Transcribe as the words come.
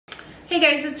Hey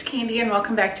guys, it's Candy and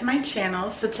welcome back to my channel.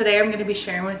 So today I'm going to be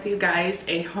sharing with you guys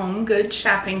a home goods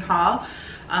shopping haul.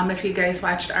 If you guys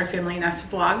watched our Family Nest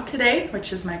vlog today,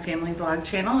 which is my family vlog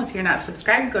channel, if you're not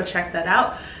subscribed, go check that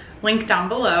out. Link down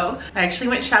below. I actually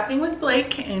went shopping with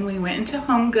Blake and we went into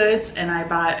Home Goods and I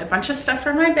bought a bunch of stuff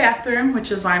for my bathroom,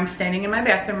 which is why I'm standing in my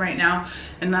bathroom right now.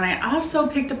 And then I also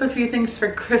picked up a few things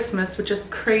for Christmas, which is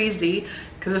crazy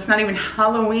because it's not even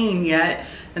Halloween yet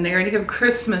and they already have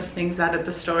Christmas things out at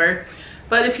the store.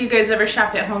 But if you guys ever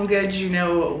shop at Home Goods, you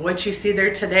know what you see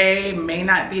there today may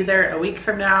not be there a week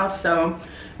from now. So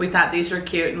we thought these were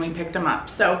cute and we picked them up.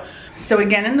 So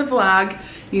again in the vlog,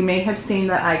 you may have seen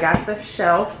that I got the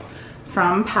shelf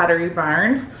from Pottery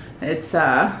Barn. It's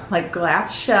like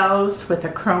glass shelves with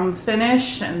a chrome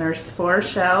finish and there's 4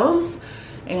 shelves.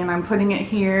 And I'm putting it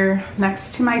here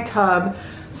next to my tub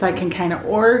so I can kind of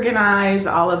organize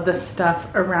all of the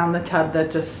stuff around the tub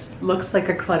that just looks like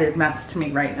a cluttered mess to me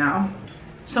right now.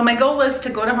 So my goal was to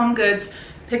go to Home Goods,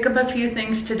 pick up a few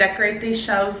things to decorate these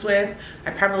shelves with.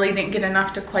 I probably didn't get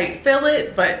enough to quite fill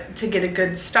it, but to get a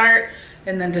good start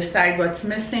and then decide what's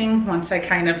missing once I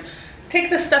kind of take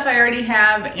the stuff I already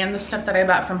have and the stuff that I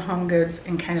bought from Home Goods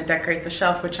and kind of decorate the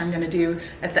shelf, which I'm going to do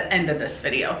at the end of this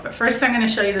video. But first I'm going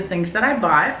to show you the things that I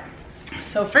bought.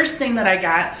 So first thing that I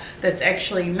got that's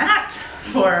actually not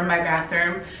for my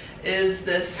bathroom is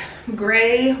this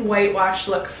gray whitewash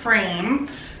look frame.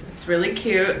 It's really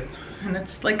cute and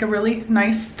it's like a really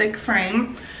nice thick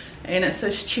frame and it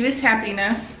says choose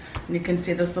happiness. And you can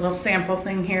see this little sample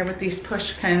thing here with these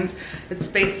push pins. It's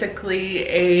basically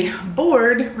a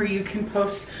board where you can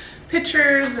post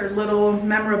pictures or little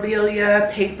memorabilia,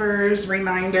 papers,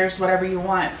 reminders, whatever you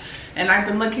want. And I've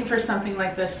been looking for something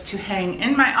like this to hang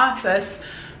in my office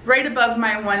right above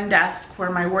my one desk where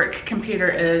my work computer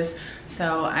is,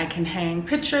 so I can hang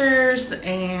pictures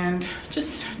and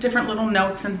just different little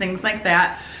notes and things like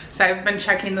that. So I've been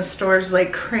checking the stores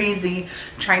like crazy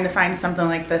trying to find something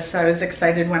like this. So I was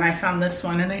excited when I found this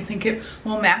one and I think it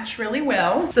will match really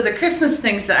well. So the Christmas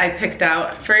things that I picked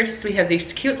out, first we have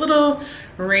these cute little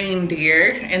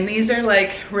reindeer and these are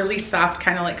like really soft,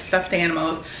 kind of like stuffed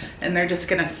animals, and they're just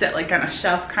gonna sit like on a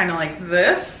shelf kind of like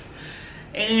this.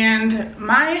 And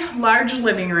my large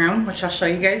living room, which I'll show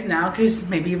you guys now because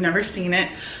maybe you've never seen it,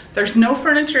 there's no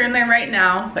furniture in there right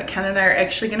now, but Ken and I are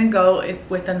actually going to go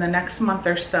within the next month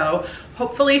or so,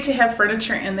 hopefully to have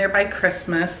furniture in there by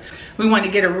Christmas. We want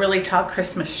to get a really tall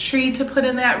Christmas tree to put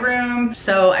in that room.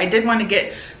 So I did want to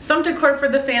get some decor for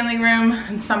the family room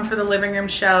and some for the living room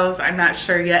shelves. I'm not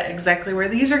sure yet exactly where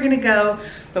these are going to go,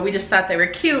 but we just thought they were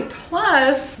cute.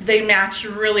 Plus, they match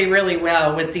really, really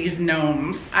well with these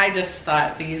gnomes. I just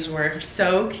thought these were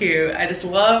so cute. I just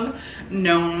love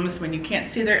gnomes when you can't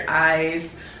see their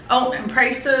eyes. Oh, and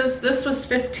prices, this was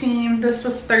 $15, this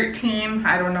was $13.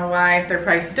 I don't know why they're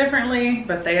priced differently,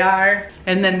 but they are.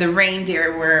 And then the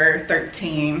reindeer were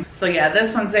 $13. So yeah,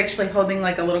 this one's actually holding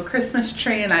like a little Christmas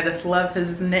tree and I just love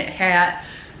his knit hat,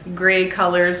 gray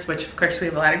colors, which of course we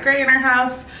have a lot of gray in our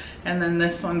house. And then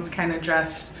this one's kind of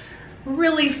dressed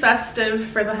really festive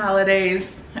for the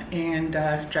holidays and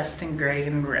dressed in gray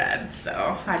and red.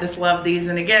 So I just love these,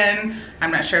 and again,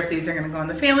 I'm not sure if these are going to go in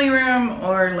the family room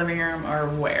or living room or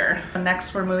where.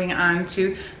 Next we're moving on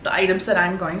to the items that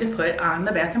I'm going to put on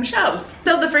the bathroom shelves.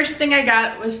 So the first thing I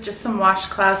got was just some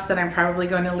washcloths that I'm probably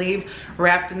going to leave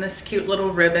wrapped in this cute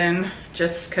little ribbon,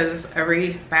 just because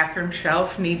every bathroom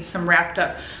shelf needs some wrapped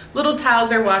up little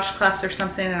towels or washcloths or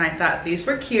something, and I thought these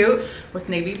were cute with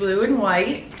navy blue and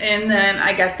white. And then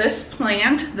I got this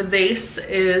plant. The vase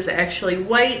is actually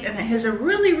white and it has a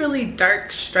really, really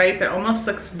dark stripe. It almost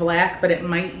looks black, but it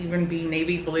might even be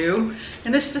navy blue.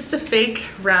 And it's just a fake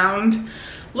round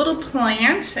little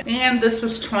plant, and this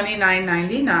was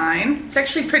 $29.99. It's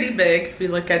actually pretty big if you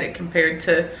look at it compared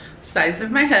to the size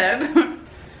of my head.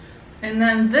 And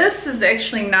then this is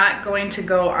actually not going to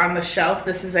go on the shelf.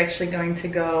 This is actually going to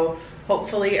go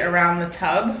hopefully around the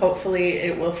tub. Hopefully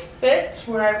it will fit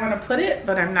where I want to put it,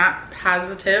 but I'm not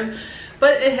positive.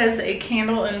 But it has a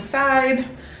candle inside,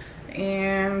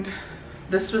 and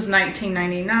this was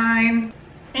 $19.99.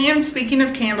 And speaking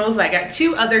of candles, I got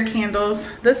 2 other candles.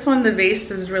 This one, the vase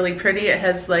is really pretty. It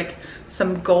has like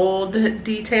some gold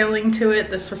detailing to it.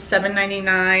 This was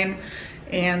 $7.99.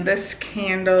 And this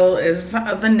candle is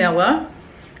a vanilla.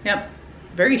 Yep,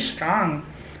 very strong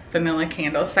vanilla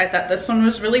candle. So I thought this one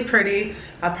was really pretty.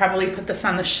 I'll probably put this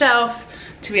on the shelf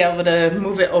to be able to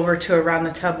move it over to around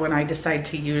the tub when I decide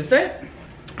to use it.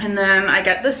 And then I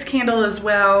got this candle as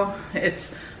well.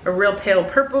 It's a real pale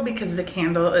purple because the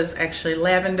candle is actually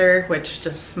lavender, which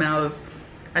just smells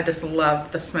I just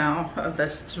love the smell of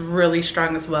this. It's really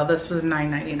strong as well. This was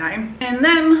 $9.99. And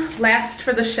then last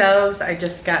for the shelves, I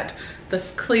just got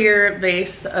this clear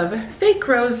vase of fake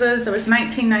roses. It was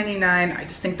 $19.99. I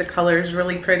just think the color is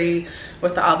really pretty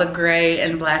with all the gray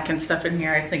and black and stuff in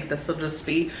here. I think this will just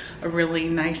be a really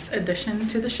nice addition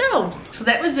to the shelves. So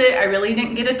that was it. I really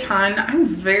didn't get a ton.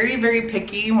 I'm very, very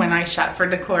picky when I shop for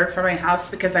decor for my house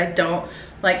because I don't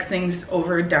like things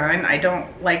overdone. I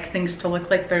don't like things to look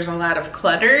like there's a lot of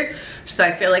clutter. So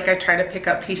I feel like I try to pick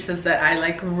up pieces that I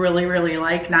like really, really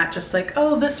like, not just like,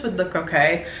 oh, this would look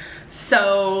okay.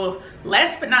 So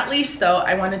last but not least though,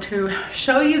 I wanted to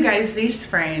show you guys these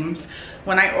frames.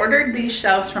 When I ordered these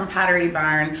shelves from Pottery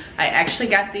Barn, I actually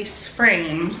got these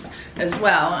frames as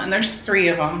well, and there's 3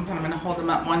 of them. I'm gonna hold them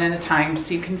up one at a time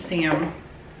so you can see them.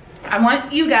 I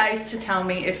want you guys to tell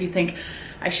me if you think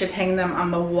I should hang them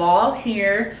on the wall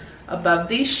here above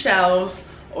these shelves,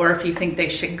 or if you think they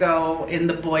should go in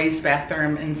the boys'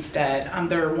 bathroom instead on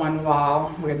their one wall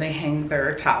where they hang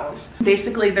their towels.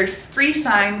 Basically, there's 3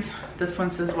 signs. This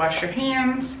one says wash your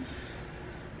hands.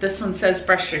 This one says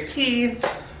brush your teeth.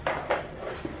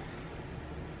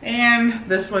 And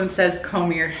this one says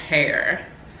comb your hair.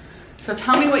 So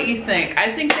tell me what you think.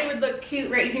 I think they would look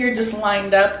cute right here, just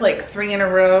lined up like 3 in a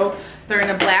row. They're in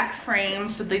a black frame,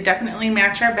 so they definitely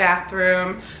match our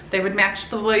bathroom. They would match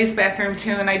the boys' bathroom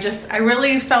too, and I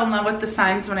really fell in love with the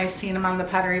signs when I seen them on the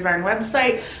Pottery Barn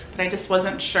website, but I just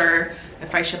wasn't sure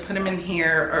if I should put them in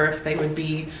here or if they would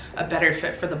be a better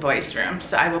fit for the boys' room.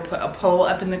 So I will put a poll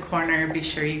up in the corner. Be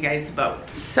sure you guys vote.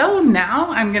 So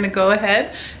now I'm gonna go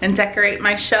ahead and decorate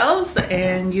my shelves,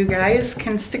 and you guys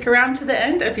can stick around to the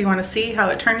end if you wanna see how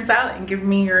it turns out and give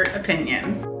me your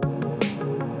opinion.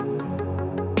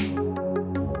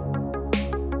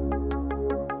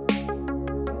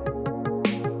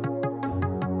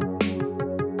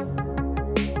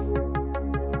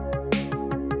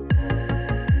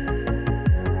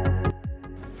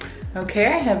 Okay,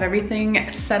 I have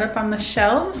everything set up on the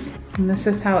shelves, and this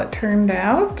is how it turned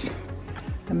out.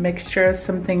 A mixture of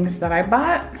some things that I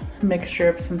bought, a mixture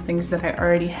of some things that I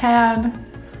already had.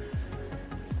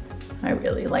 I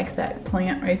really like that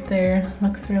plant right there,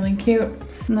 looks really cute.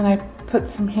 And then I put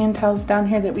some hand towels down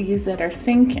here that we use at our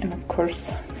sink, and of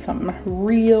course, some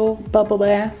real bubble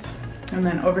bath. And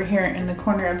then over here in the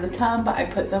corner of the tub, I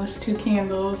put those 2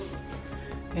 candles.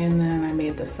 And then I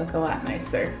made this look a lot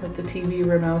nicer with the TV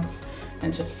remotes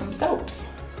and just some soaps.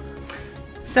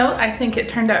 So I think it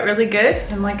turned out really good.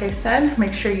 And like I said,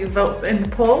 make sure you vote in the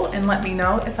poll and let me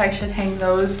know if I should hang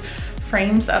those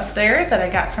frames up there that I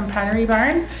got from Pottery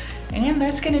Barn. And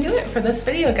that's gonna do it for this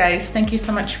video, guys. Thank you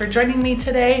so much for joining me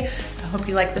today. I hope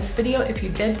you liked this video. If you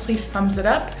did, please thumbs it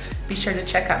up. Be sure to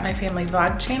check out my family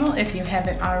vlog channel if you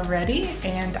haven't already.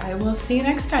 And I will see you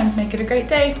next time. Make it a great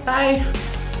day. Bye.